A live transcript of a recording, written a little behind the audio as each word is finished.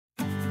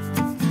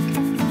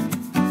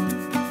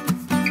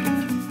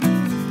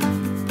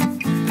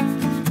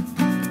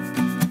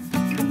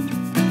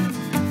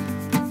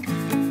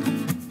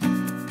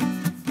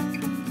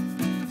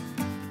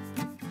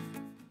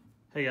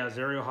guys,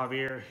 Ariel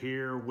Javier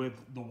here with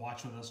the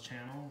Watch With Us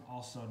channel,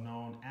 also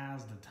known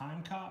as the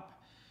Time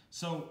Cop.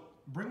 So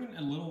bringing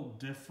a little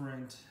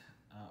different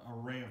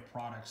array of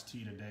products to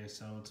you today.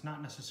 So it's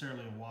not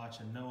necessarily a watch,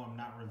 and no, I'm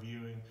not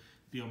reviewing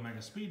the Omega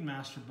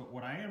Speedmaster, but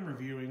what I am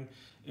reviewing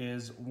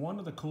is one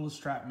of the coolest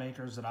strap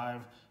makers that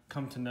I've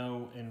come to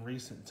know in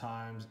recent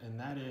times, and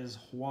that is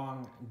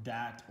Hoang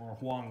Dat, or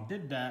Hoang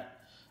Dat.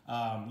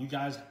 You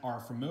guys are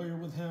familiar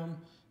with him.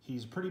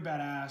 He's pretty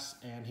badass,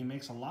 and he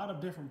makes a lot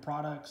of different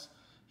products.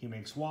 He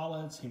makes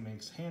wallets, he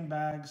makes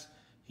handbags,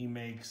 he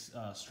makes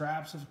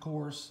straps, of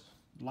course,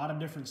 a lot of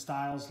different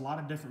styles, a lot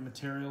of different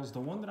materials. The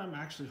one that I'm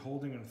actually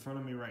holding in front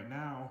of me right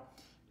now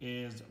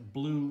is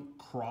Blue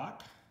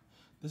Croc.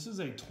 This is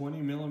a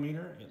 20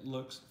 millimeter. It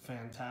looks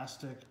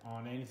fantastic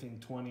on anything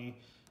 20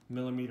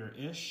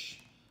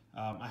 millimeter-ish.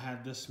 I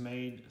had this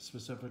made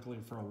specifically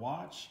for a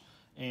watch,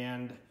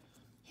 and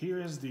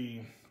here is the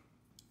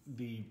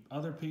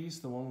other piece,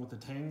 the one with the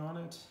tang on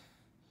it.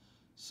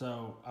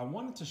 So I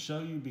wanted to show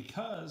you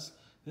because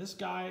this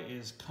guy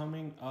is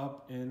coming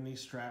up in the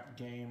strap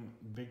game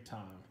big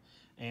time.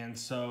 And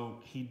so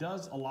he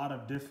does a lot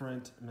of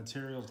different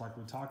materials like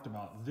we talked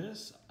about.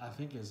 This, I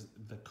think, is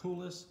the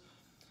coolest.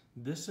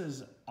 This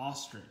is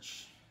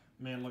ostrich.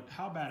 Man, look,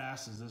 how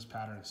badass is this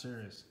pattern?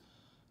 Serious.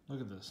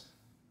 Look at this.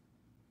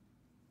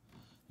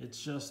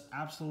 It's just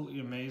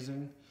absolutely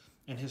amazing.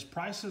 And his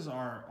prices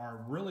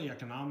are really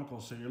economical.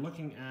 So you're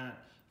looking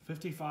at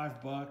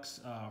 55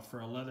 bucks for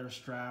a leather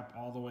strap,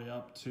 all the way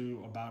up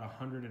to about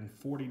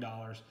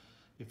 $140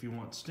 if you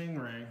want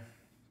Stingray.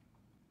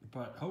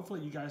 But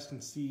hopefully you guys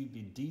can see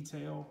the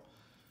detail.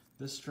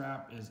 This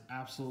strap is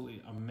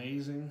absolutely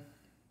amazing.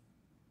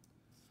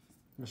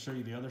 I'm gonna show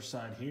you the other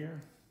side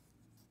here.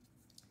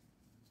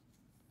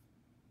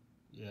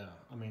 Yeah,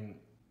 I mean,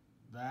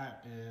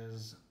 that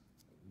is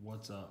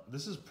what's up.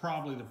 This is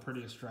probably the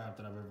prettiest strap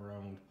that I've ever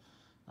owned.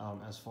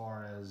 As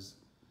far as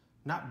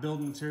not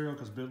build material,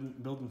 because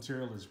build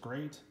material is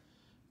great,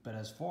 but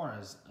as far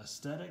as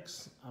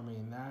aesthetics, I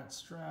mean, that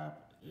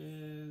strap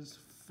is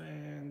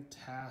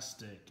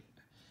fantastic.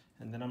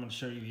 And then I'm going to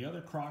show you the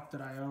other Croc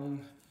that I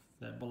own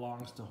that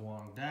belongs to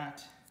Hoang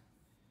Dat.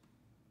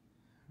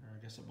 Or I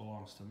guess it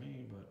belongs to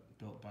me, but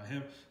built by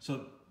him.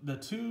 So the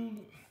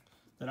two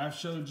that I've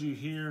showed you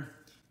here,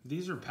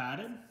 these are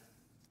padded.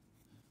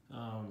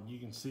 You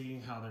can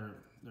see how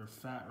they're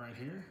fat right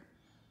here.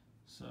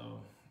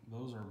 So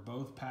those are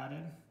both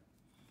padded,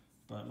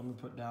 but let me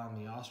put down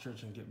the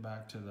ostrich and get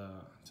back to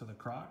the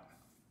Croc.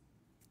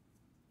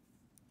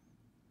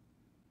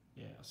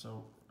 Yeah,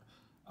 so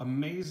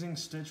amazing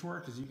stitch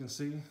work, as you can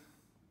see.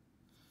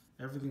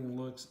 Everything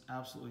looks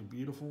absolutely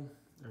beautiful.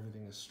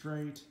 Everything is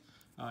straight.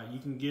 You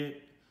can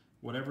get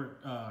whatever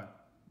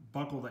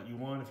buckle that you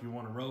want, if you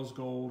want a rose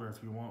gold, or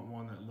if you want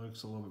one that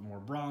looks a little bit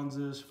more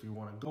bronzish, if you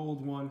want a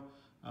gold one.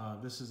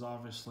 This is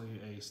obviously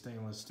a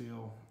stainless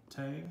steel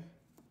tang.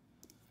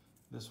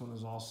 This one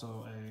is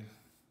also a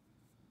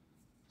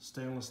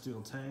stainless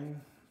steel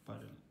tang,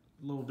 but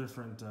a little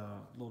different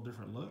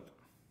look.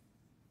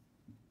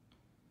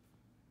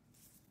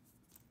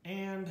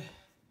 And I'm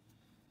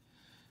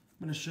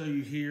going to show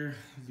you here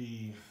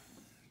the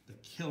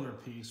killer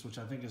piece, which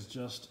I think is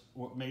just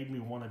what made me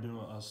want to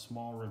do a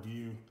small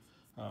review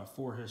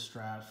for his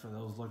straps, for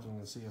those looking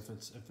and see if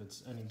it's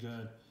any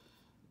good.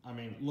 I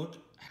mean, look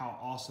how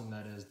awesome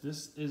that is.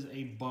 This is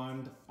a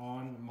bund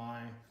on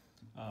my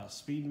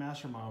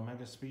Speedmaster, my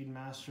Omega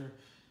Speedmaster.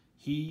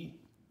 He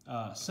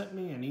sent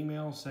me an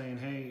email saying,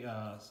 hey,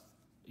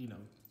 you know,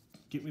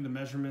 get me the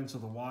measurements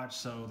of the watch.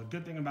 So the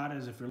good thing about it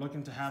is if you're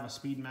looking to have a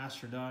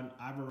Speedmaster done,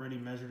 I've already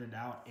measured it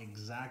out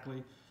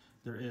exactly.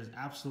 There is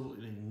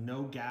absolutely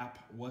no gap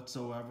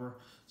whatsoever.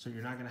 So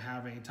you're not gonna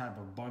have any type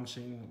of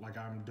bunching like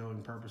I'm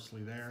doing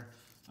purposely there.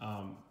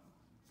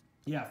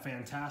 Yeah,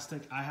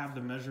 fantastic. I have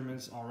the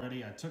measurements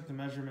already. I took the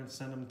measurements,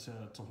 sent them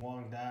to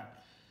Hoang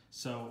Dat.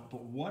 So,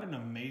 but what an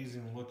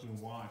amazing looking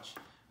watch.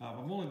 I've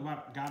only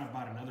got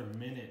about another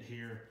minute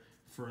here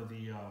for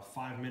the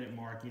 5-minute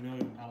mark. You know,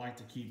 I like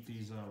to keep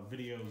these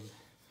videos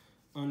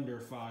under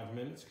 5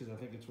 minutes because I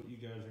think it's what you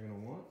guys are gonna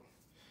want.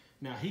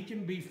 Now, he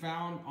can be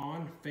found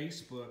on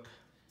Facebook.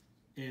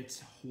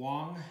 It's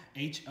Hoang,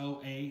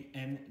 H-O-A-N-G-D-A-T,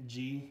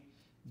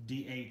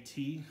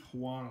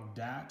 Hoang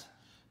Dat.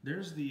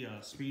 There's the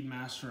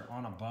Speedmaster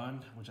on a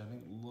bund, which I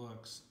think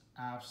looks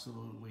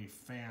absolutely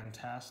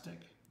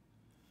fantastic.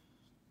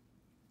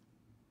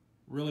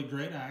 Really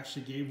great. I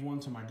actually gave one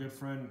to my good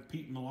friend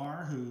Pete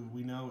Millar, who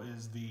we know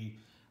is the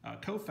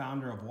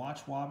co-founder of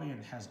Watch Wabi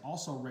and has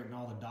also written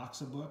all the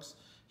Doxa books.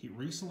 He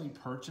recently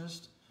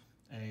purchased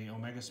a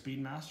Omega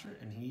Speedmaster,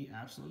 and he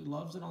absolutely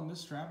loves it on this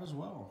strap as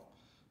well.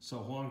 So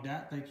Hoang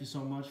Dat, thank you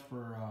so much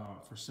for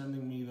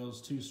sending me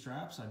those two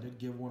straps. I did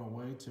give one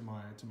away to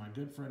my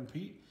good friend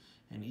Pete,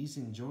 and he's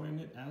enjoying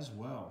it as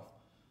well.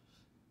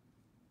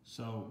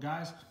 So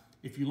guys,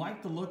 if you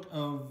like the look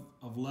of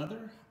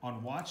leather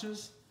on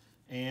watches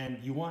and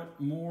you want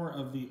more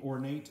of the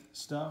ornate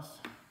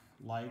stuff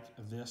like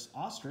this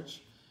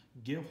ostrich,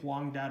 give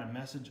Hoang Dat a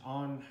message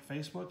on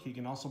Facebook. He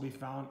can also be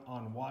found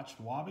on Watch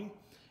Wabi.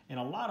 and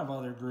a lot of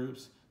other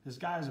groups. This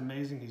guy is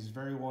amazing. He's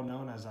very well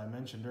known, as I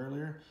mentioned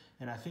earlier,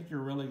 and I think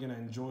you're really going to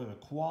enjoy the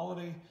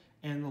quality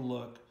and the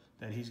look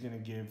that he's going to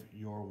give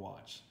your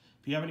watch.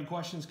 If you have any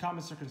questions,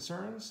 comments, or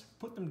concerns,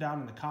 put them down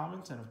in the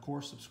comments, and of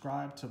course,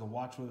 subscribe to the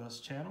Watch With Us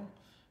channel.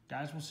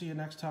 Guys, we'll see you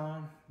next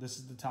time. This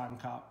is the Time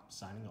Cop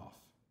signing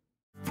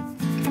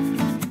off.